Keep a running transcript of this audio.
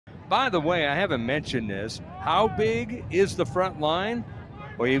by the way, I haven't mentioned this. How big is the front line?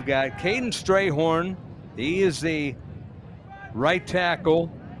 Well, you've got Caden Strayhorn. He is the right tackle,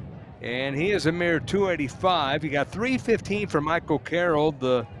 and he is a mere 285. You got 315 for Michael Carroll,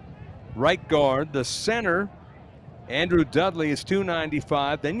 the right guard. The center, Andrew Dudley, is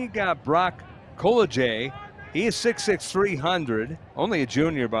 295. Then you got Brock Colajay. He is 6'6", 300. Only a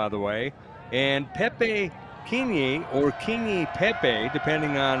junior, by the way. And Pepe Kinyi, or Kinyi Pepe,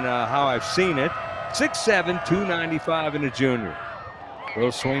 depending on how I've seen it, 6'7", 295 and a junior.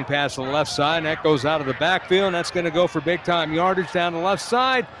 Little swing pass on the left side, and that goes out of the backfield, and that's going to go for big-time yardage down the left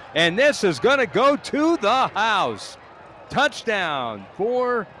side. And this is going to go to the house. Touchdown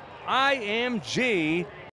for IMG.